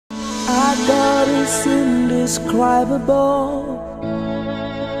Our God is indescribable.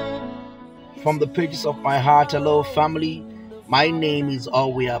 From the pages of my heart, hello family. My name is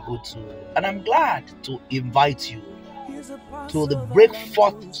Owie Abutu, and I'm glad to invite you to the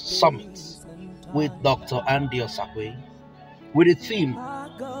Breakforth Summit with Dr. Osakwe with the theme,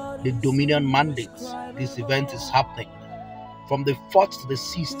 The Dominion Mandate. This event is happening from the 4th to the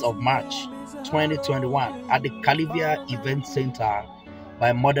 6th of March 2021 at the Calivia Event Center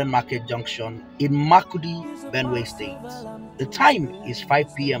by Modern Market Junction in Makurdi, Benue State. The time is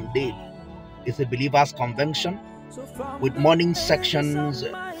 5 p.m. daily. It's a believers convention with morning sections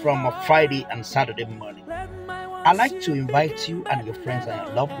from a Friday and Saturday morning. I'd like to invite you and your friends and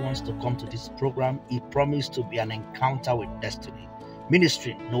your loved ones to come to this program. It promised to be an encounter with destiny.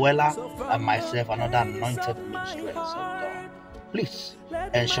 Ministry, Noella and myself, another anointed ministers of God. Please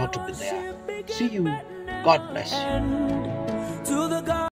ensure to be there. See you. God bless you.